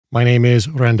My name is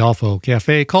Randolfo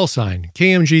Cafe, callsign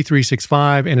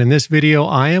KMG365, and in this video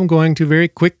I am going to very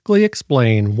quickly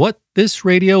explain what this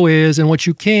radio is and what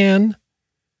you can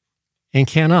and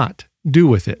cannot do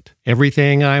with it.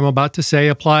 Everything I'm about to say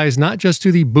applies not just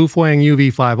to the Baofeng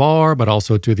UV5R, but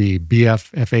also to the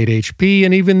BF F8HP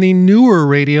and even the newer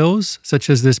radios, such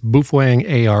as this Baofeng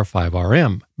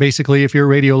AR5RM. Basically, if your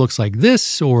radio looks like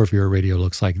this, or if your radio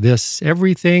looks like this,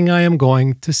 everything I am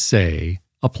going to say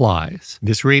applies.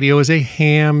 This radio is a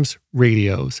hams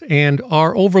radios, and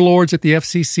our overlords at the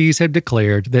FCCs have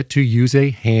declared that to use a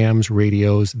hams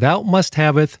radios, thou must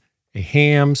haveth a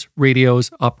hams radios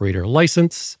operator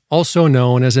license, also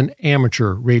known as an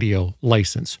amateur radio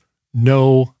license,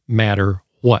 no matter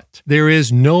what. There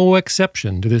is no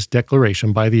exception to this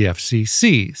declaration by the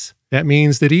FCCs. That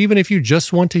means that even if you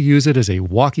just want to use it as a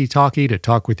walkie-talkie to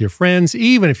talk with your friends,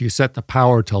 even if you set the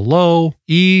power to low,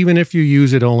 even if you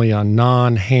use it only on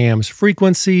non-hams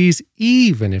frequencies,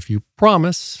 even if you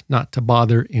promise not to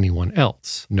bother anyone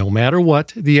else. No matter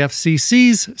what, the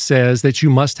FCCs says that you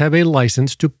must have a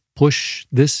license to push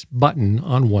this button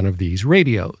on one of these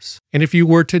radios. And if you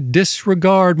were to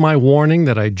disregard my warning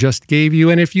that I just gave you,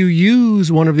 and if you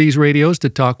use one of these radios to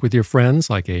talk with your friends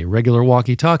like a regular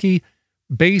walkie-talkie,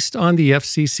 based on the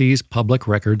FCC's public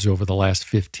records over the last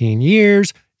 15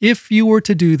 years, if you were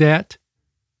to do that,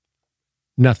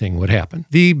 nothing would happen.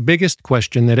 The biggest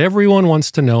question that everyone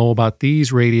wants to know about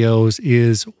these radios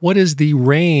is, what is the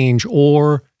range,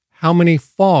 or how many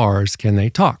FARs can they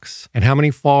talk? And how many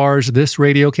FARs this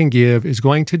radio can give is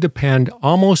going to depend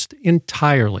almost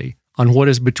entirely on what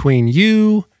is between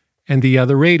you and the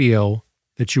other radio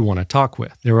that you want to talk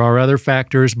with. There are other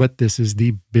factors, but this is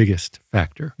the biggest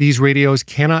factor. These radios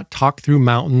cannot talk through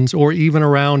mountains or even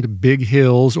around big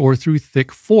hills or through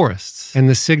thick forests, and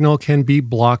the signal can be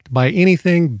blocked by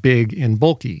anything big and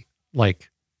bulky,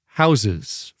 like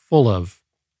houses full of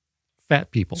fat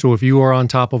people. So if you are on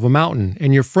top of a mountain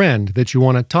and your friend that you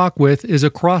want to talk with is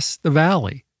across the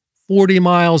valley, 40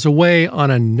 miles away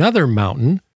on another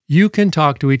mountain, you can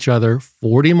talk to each other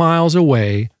 40 miles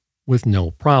away with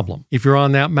no problem. If you're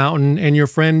on that mountain and your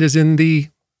friend is in the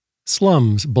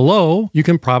slums below, you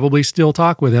can probably still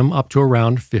talk with him up to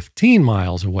around 15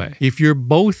 miles away. If you're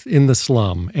both in the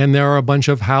slum and there are a bunch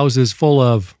of houses full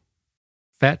of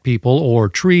fat people or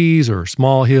trees or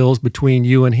small hills between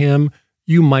you and him,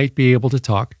 you might be able to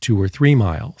talk 2 or 3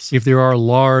 miles. If there are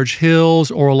large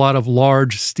hills or a lot of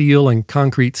large steel and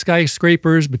concrete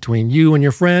skyscrapers between you and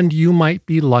your friend, you might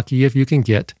be lucky if you can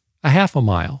get a half a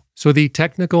mile. So the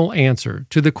technical answer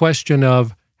to the question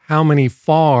of how many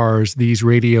FARs these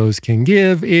radios can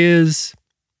give is,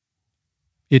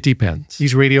 it depends.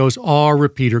 These radios are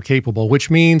repeater capable, which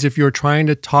means if you're trying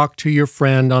to talk to your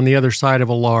friend on the other side of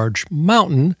a large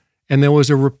mountain and there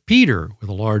was a repeater with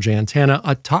a large antenna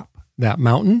atop that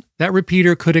mountain, that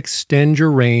repeater could extend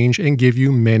your range and give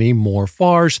you many more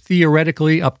FARs,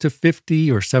 theoretically up to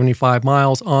 50 or 75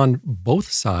 miles on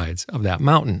both sides of that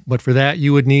mountain. But for that,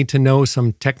 you would need to know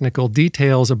some technical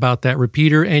details about that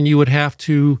repeater, and you would have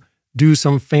to do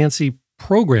some fancy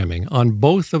programming on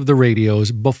both of the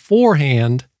radios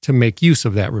beforehand to make use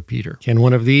of that repeater. Can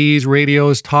one of these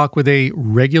radios talk with a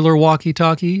regular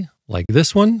walkie-talkie like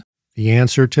this one? The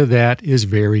answer to that is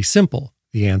very simple.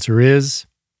 The answer is,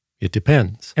 it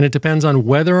depends. And it depends on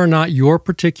whether or not your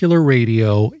particular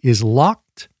radio is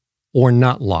locked or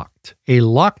not locked. A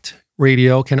locked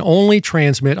radio can only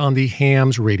transmit on the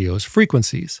hams radio's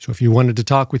frequencies. So if you wanted to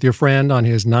talk with your friend on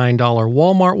his $9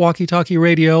 Walmart walkie-talkie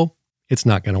radio, it's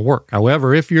not going to work.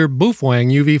 However, if your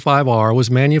Baofeng UV5R was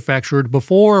manufactured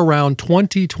before around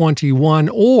 2021,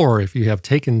 or if you have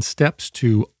taken steps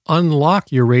to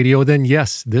unlock your radio, then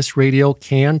yes, this radio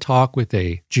can talk with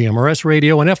a GMRS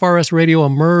radio, an FRS radio, a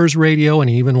MERS radio, and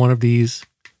even one of these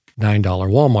 $9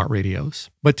 Walmart radios.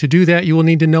 But to do that, you will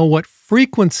need to know what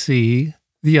frequency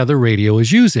the other radio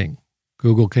is using.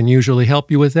 Google can usually help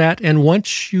you with that, and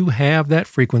once you have that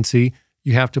frequency,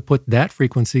 you have to put that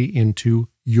frequency into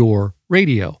your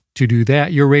radio. To do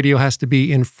that, your radio has to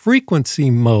be in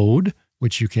frequency mode,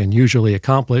 which you can usually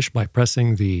accomplish by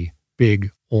pressing the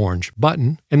big orange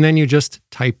button, and then you just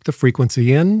type the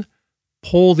frequency in,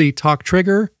 pull the talk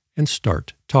trigger, and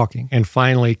start talking. And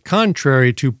finally,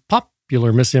 contrary to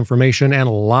popular misinformation and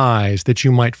lies that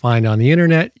you might find on the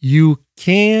internet, you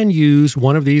can use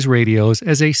one of these radios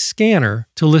as a scanner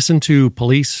to listen to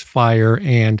police, fire,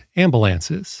 and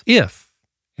ambulances. If,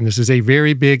 and this is a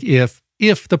very big if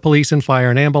the police and fire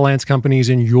and ambulance companies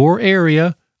in your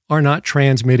area are not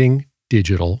transmitting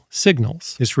digital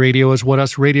signals. This radio is what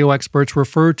us radio experts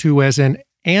refer to as an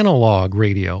analog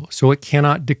radio, so it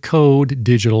cannot decode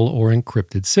digital or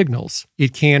encrypted signals.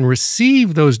 It can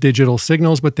receive those digital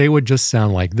signals, but they would just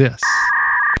sound like this.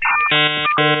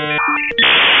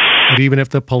 But even if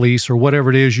the police or whatever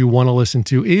it is you want to listen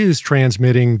to is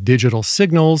transmitting digital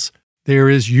signals, there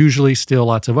is usually still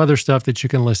lots of other stuff that you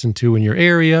can listen to in your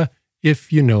area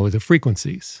if you know the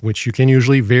frequencies, which you can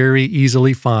usually very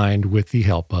easily find with the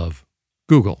help of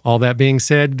Google. All that being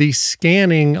said, the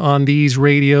scanning on these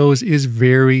radios is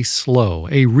very slow.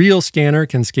 A real scanner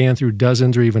can scan through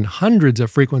dozens or even hundreds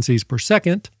of frequencies per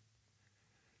second,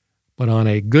 but on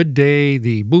a good day,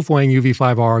 the Baofeng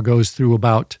UV5R goes through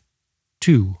about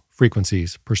 2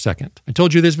 frequencies per second. I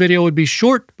told you this video would be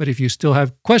short, but if you still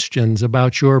have questions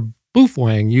about your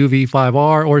Baofeng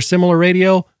UV5R or similar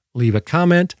radio, leave a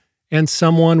comment and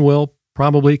someone will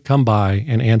probably come by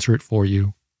and answer it for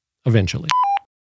you eventually.